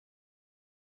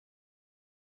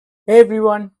Hey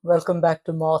everyone, welcome back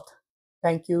to MOTH.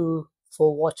 Thank you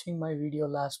for watching my video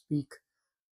last week.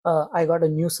 I got a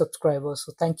new subscriber,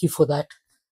 so thank you for that.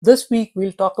 This week,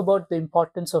 we'll talk about the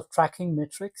importance of tracking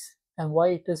metrics and why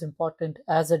it is important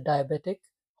as a diabetic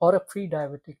or a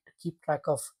pre-diabetic to keep track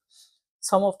of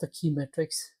some of the key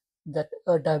metrics that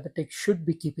a diabetic should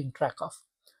be keeping track of.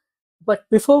 But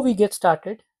before we get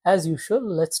started, as usual,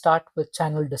 let's start with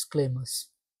channel disclaimers.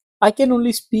 I can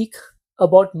only speak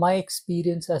about my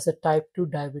experience as a type 2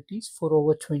 diabetes for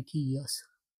over 20 years.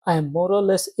 I am more or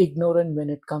less ignorant when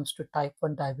it comes to type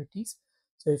 1 diabetes.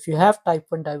 So if you have type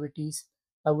 1 diabetes,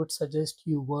 I would suggest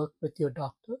you work with your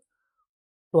doctor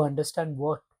to understand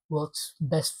what works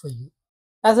best for you.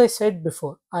 As I said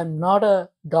before, I'm not a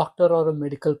doctor or a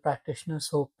medical practitioner,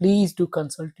 so please do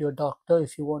consult your doctor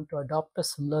if you want to adopt a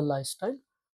similar lifestyle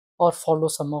or follow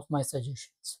some of my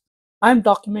suggestions. I'm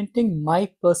documenting my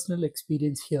personal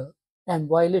experience here, and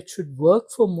while it should work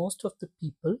for most of the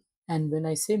people, and when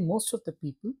I say most of the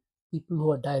people, people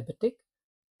who are diabetic,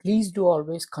 please do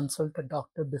always consult a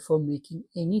doctor before making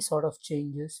any sort of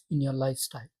changes in your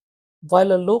lifestyle.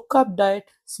 While a low carb diet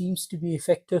seems to be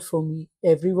effective for me,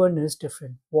 everyone is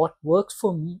different. What works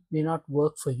for me may not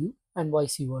work for you, and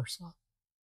vice versa.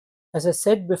 As I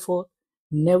said before,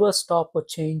 never stop or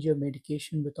change your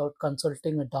medication without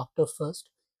consulting a doctor first.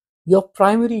 Your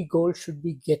primary goal should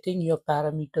be getting your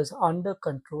parameters under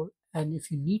control, and if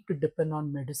you need to depend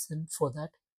on medicine for that,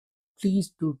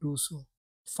 please do so.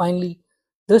 Finally,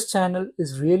 this channel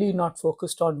is really not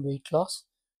focused on weight loss,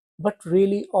 but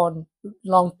really on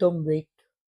long-term weight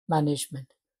management.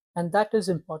 And that is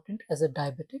important as a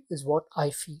diabetic, is what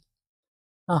I feel.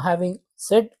 Now, having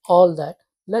said all that,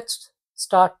 let's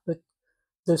start with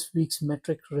this week's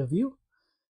metric review.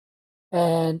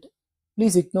 And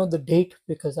please ignore the date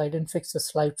because I didn't fix the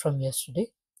slide from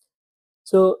yesterday.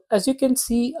 So as you can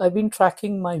see, I've been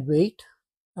tracking my weight,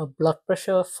 blood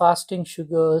pressure, fasting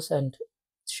sugars and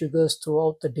sugars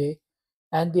throughout the day,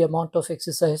 and the amount of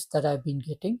exercise that I've been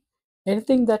getting.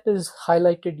 Anything that is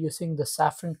highlighted using the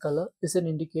saffron color is an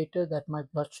indicator that my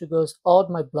blood sugars or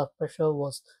my blood pressure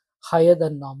was higher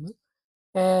than normal.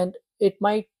 And it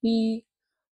might be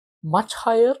much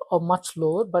higher or much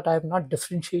lower, but I have not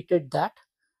differentiated that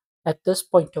at this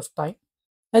point of time.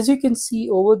 As you can see,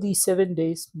 over these 7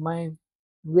 days, my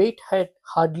weight had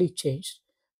hardly changed.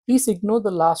 Please ignore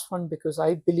the last one because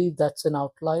I believe that's an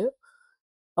outlier.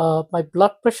 My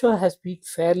blood pressure has been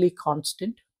fairly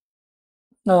constant.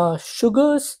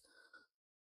 Sugars,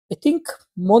 I think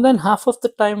more than half of the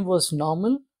time was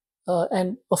normal.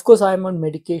 And of course, I'm on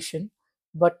medication.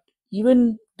 But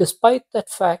even despite that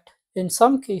fact, in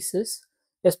some cases,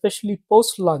 especially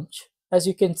post lunch, as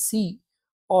you can see,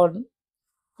 on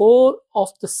 4 of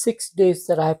the 6 days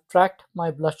that I have tracked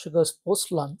my blood sugars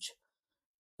post lunch,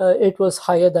 it was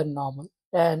higher than normal.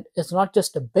 And it's not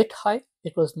just a bit high,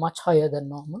 it was much higher than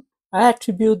normal. I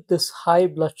attribute this high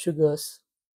blood sugars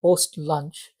post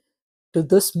lunch to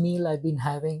this meal I've been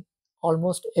having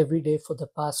almost every day for the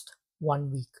past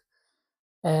 1 week.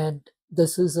 And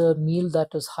this is a meal that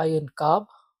is high in carb,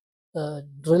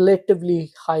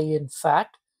 relatively high in fat,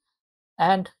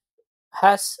 and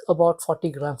has about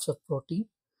 40 grams of protein.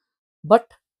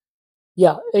 But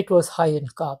yeah, it was high in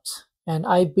carbs. And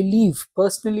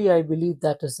personally, I believe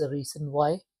that is the reason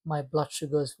why my blood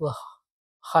sugars were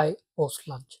high post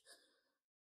lunch.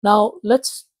 Now,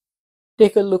 let's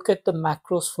take a look at the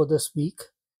macros for this week.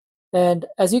 And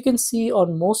as you can see,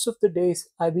 on most of the days,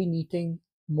 I've been eating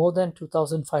more than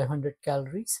 2,500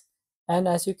 calories. And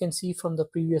as you can see from the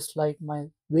previous slide,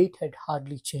 my weight had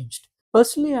hardly changed.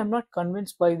 Personally, I'm not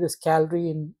convinced by this calorie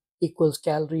in equals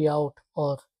calorie out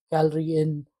or calorie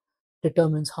in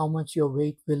determines how much your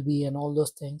weight will be and all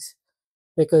those things,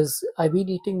 because I've been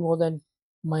eating more than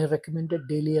my recommended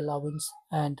daily allowance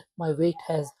and my weight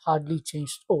has hardly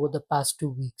changed over the past 2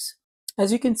 weeks.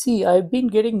 As you can see, I've been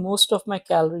getting most of my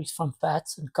calories from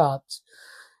fats and carbs,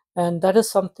 and that is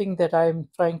something that I'm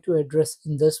trying to address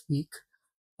in this week,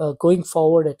 going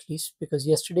forward at least, because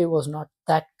yesterday was not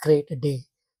that great a day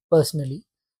personally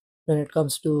when it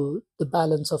comes to the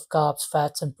balance of carbs,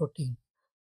 fats, and protein.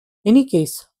 Any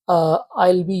case,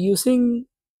 I'll be using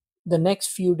the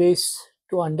next few days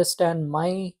to understand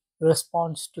my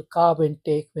response to carb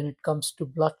intake when it comes to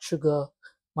blood sugar,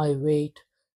 my weight,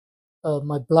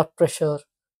 my blood pressure,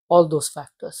 all those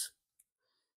factors.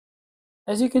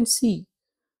 As you can see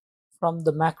from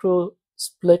the macro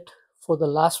split for the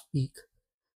last week,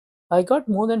 I got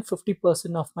more than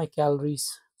 50% of my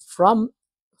calories from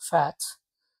fats.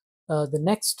 The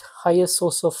next highest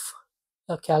source of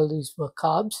calories were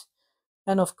carbs,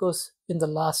 and of course, in the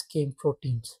last came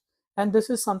proteins. And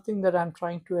this is something that I'm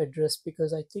trying to address,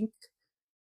 because I think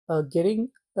uh, getting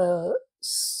uh,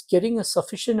 getting a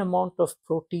sufficient amount of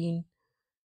protein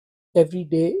every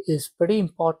day is pretty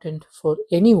important for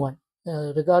anyone,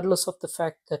 regardless of the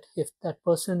fact that if that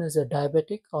person is a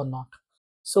diabetic or not.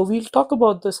 So we'll talk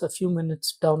about this a few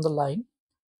minutes down the line.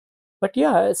 But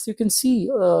yeah, as you can see,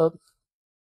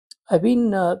 I've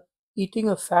been eating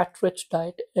a fat-rich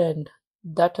diet, and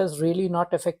that has really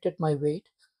not affected my weight.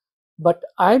 But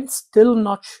I'm still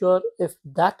not sure if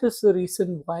that is the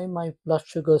reason why my blood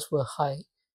sugars were high,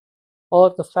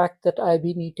 or the fact that I've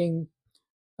been eating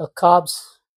carbs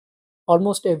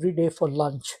almost every day for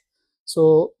lunch.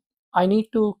 So I need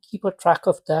to keep a track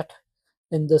of that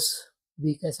in this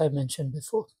week, as I mentioned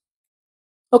before.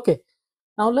 Okay,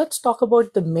 now let's talk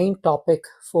about the main topic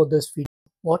for this video.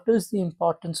 What is the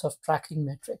importance of tracking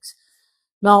metrics?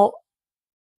 Now,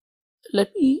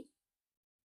 let me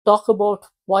talk about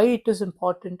why it is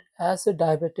important as a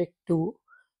diabetic to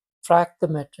track the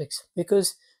metrics,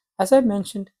 because as I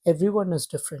mentioned, everyone is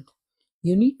different.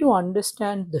 You need to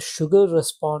understand the sugar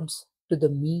response to the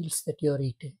meals that you're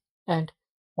eating. And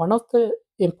one of the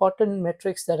important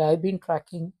metrics that I've been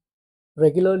tracking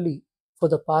regularly for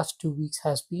the past 2 weeks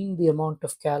has been the amount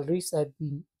of calories I've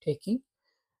been taking,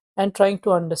 and trying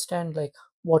to understand like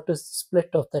what is the split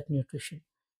of that nutrition.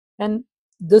 And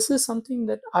this is something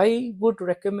that I would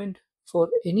recommend for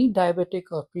any diabetic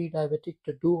or pre-diabetic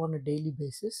to do on a daily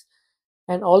basis.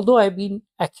 And although I've been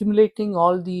accumulating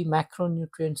all the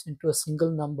macronutrients into a single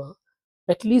number,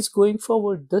 at least going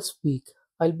forward this week,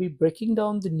 I'll be breaking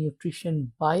down the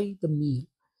nutrition by the meal,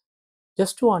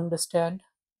 just to understand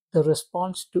the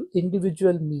response to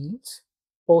individual meals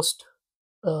post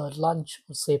lunch,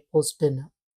 or say post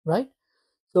dinner, right?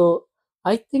 So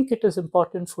I think it is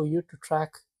important for you to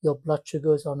track your blood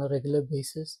sugars on a regular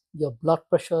basis, your blood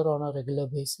pressure on a regular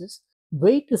basis.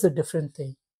 Weight is a different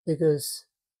thing, because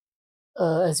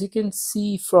as you can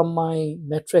see from my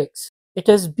metrics, it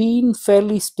has been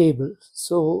fairly stable.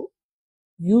 So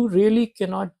you really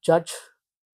cannot judge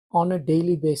on a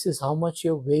daily basis how much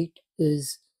your weight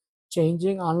is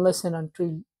changing unless and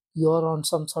until you're on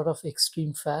some sort of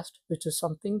extreme fast, which is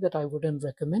something that I wouldn't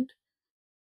recommend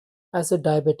as a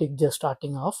diabetic just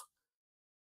starting off.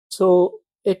 So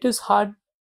it is hard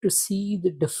to see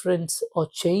the difference or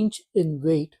change in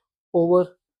weight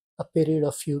over a period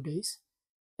of few days.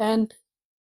 And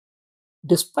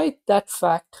despite that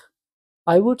fact,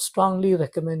 I would strongly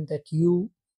recommend that you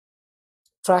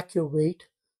track your weight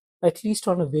at least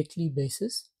on a weekly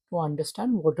basis to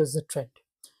understand what is the trend.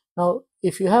 Now,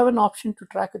 if you have an option to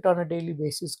track it on a daily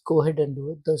basis, go ahead and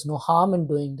do it. There's no harm in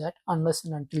doing that unless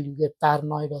and until you get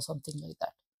paranoid or something like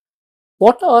that.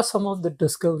 What are some of the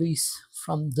discoveries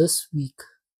from this week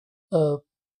uh,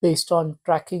 based on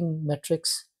tracking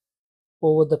metrics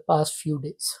over the past few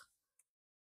days?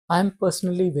 I'm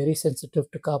personally very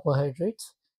sensitive to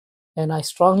carbohydrates, and I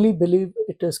strongly believe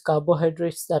it is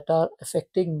carbohydrates that are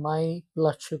affecting my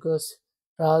blood sugars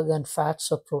rather than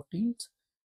fats or proteins.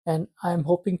 And I'm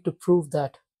hoping to prove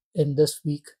that in this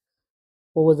week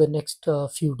over the next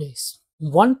few days.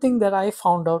 One thing that I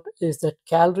found out is that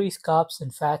calories, carbs,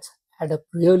 and fats add up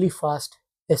really fast,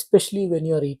 especially when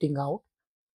you're eating out,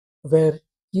 where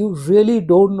you really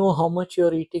don't know how much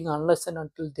you're eating unless and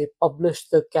until they publish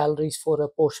the calories for a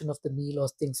portion of the meal or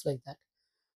things like that.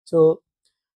 So,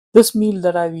 this meal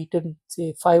that I've eaten,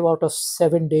 say 5 out of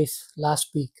 7 days last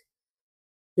week,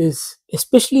 is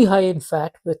especially high in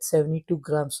fat with 72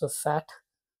 grams of fat,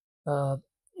 uh,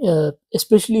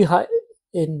 especially high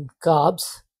in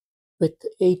carbs with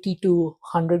 80 to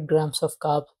 100 grams of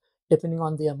carbs, depending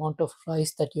on the amount of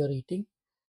rice that you're eating.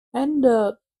 And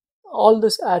all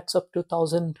this adds up to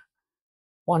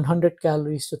 1100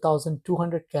 calories to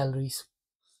 1200 calories,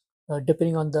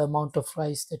 depending on the amount of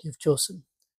rice that you've chosen,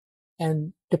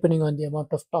 and depending on the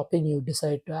amount of topping you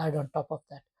decide to add on top of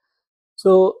that.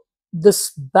 So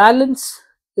this balance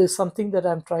is something that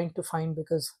I'm trying to find,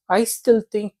 because I still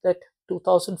think that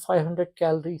 2500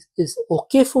 calories is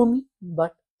okay for me,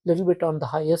 but a little bit on the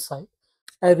higher side.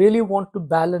 I really want to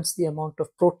balance the amount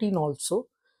of protein also,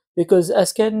 because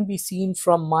as can be seen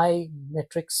from my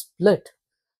metric split,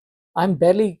 I'm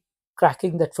barely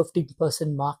cracking that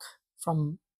 15% mark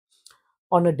from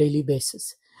on a daily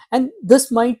basis. And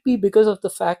this might be because of the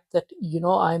fact that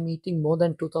I'm eating more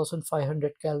than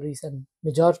 2500 calories, and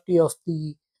majority of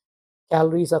the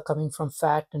calories are coming from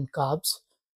fat and carbs.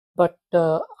 But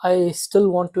I still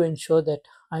want to ensure that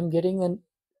I'm getting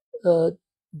a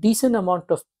decent amount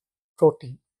of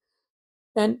protein.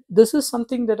 And this is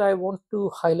something that I want to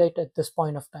highlight at this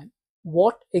point of time.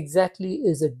 What exactly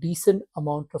is a decent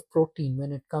amount of protein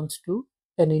when it comes to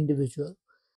an individual?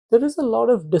 there is a lot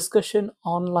of discussion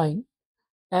online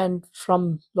and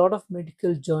from a lot of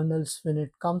medical journals when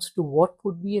it comes to what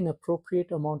would be an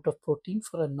appropriate amount of protein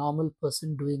for a normal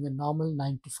person doing a normal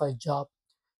 9 to 5 job,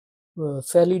 a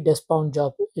fairly desk bound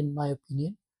job in my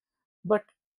opinion. But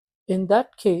in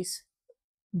that case,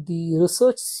 the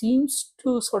research seems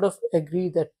to sort of agree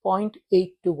that zero point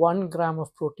 0.8 to 1 gram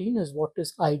of protein is what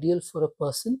is ideal for a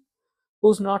person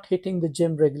who's not hitting the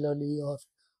gym regularly or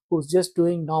who's just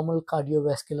doing normal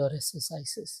cardiovascular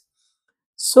exercises.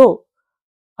 So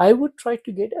I would try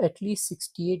to get at least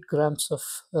 68 grams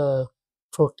of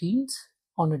proteins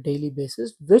on a daily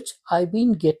basis, which I've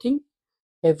been getting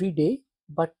every day.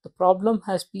 But the problem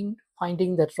has been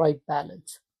finding that right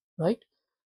balance, right?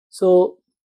 So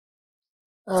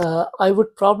I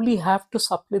would probably have to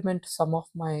supplement some of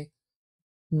my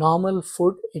normal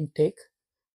food intake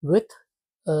with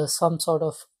some sort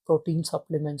of protein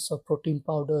supplements or protein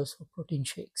powders or protein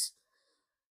shakes.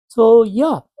 So,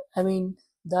 yeah, I mean,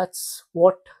 that's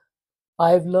what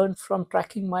I've learned from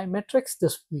tracking my metrics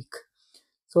this week.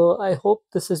 So, I hope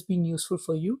this has been useful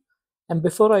for you. And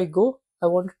before I go, I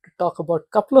wanted to talk about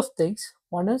a couple of things.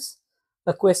 One is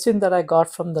a question that I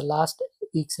got from the last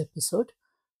week's episode,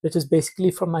 which is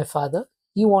basically from my father.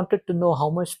 He wanted to know how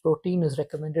much protein is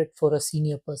recommended for a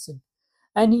senior person.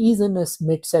 And he's in his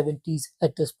mid 70s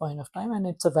at this point of time, and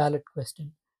it's a valid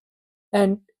question.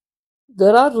 And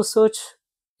there are research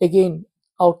again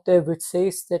out there which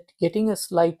says that getting a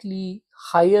slightly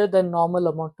higher than normal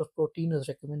amount of protein is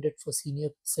recommended for senior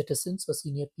citizens or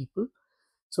senior people.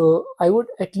 So I would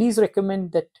at least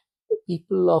recommend that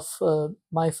people of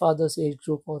my father's age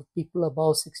group or people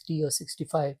above 60 or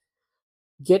 65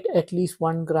 get at least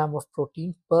 1 gram of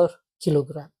protein per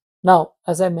kilogram. Now,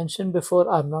 as I mentioned before,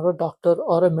 I'm not a doctor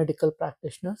or a medical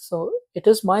practitioner, so it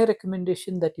is my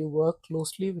recommendation that you work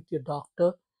closely with your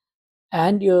doctor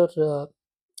and your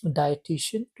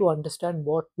dietitian to understand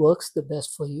what works the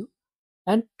best for you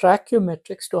and track your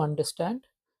metrics to understand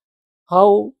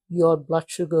how your blood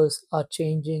sugars are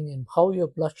changing and how your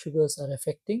blood sugars are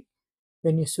affecting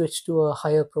when you switch to a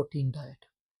higher protein diet.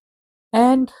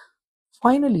 And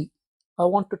finally, I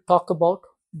want to talk about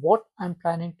what I'm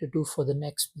planning to do for the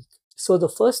next week. So, the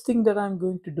first thing that I'm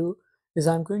going to do is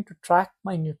I'm going to track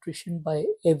my nutrition by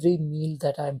every meal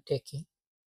that I'm taking.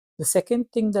 The second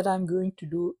thing that I'm going to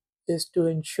do is to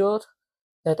ensure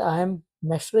that I am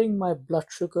measuring my blood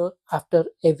sugar after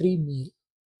every meal,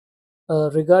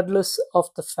 regardless of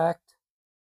the fact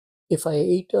if I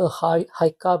eat a high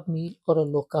carb meal or a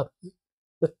low carb meal.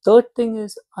 The third thing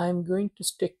is I'm going to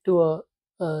stick to a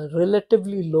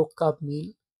relatively low carb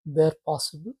meal where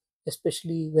possible,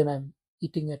 especially when I'm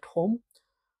eating at home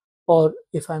or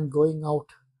if I'm going out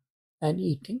and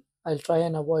eating. I'll try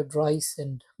and avoid rice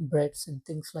and breads and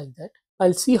things like that.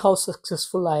 I'll see how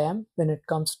successful I am when it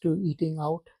comes to eating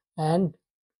out and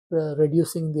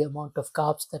reducing the amount of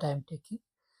carbs that I'm taking.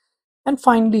 And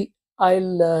finally,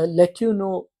 I'll let you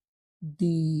know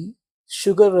the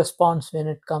sugar response when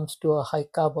it comes to a high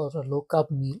carb or a low carb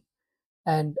meal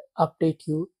and update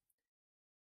you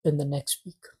in the next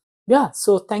week. Yeah,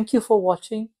 so thank you for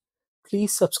watching.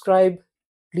 Please subscribe,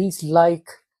 please like.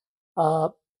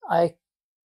 I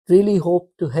really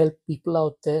hope to help people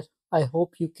out there. I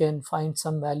hope you can find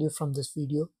some value from this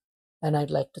video, and I'd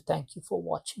like to thank you for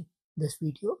watching this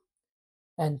video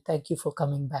and thank you for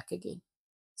coming back again.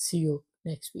 See you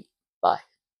next week. Bye.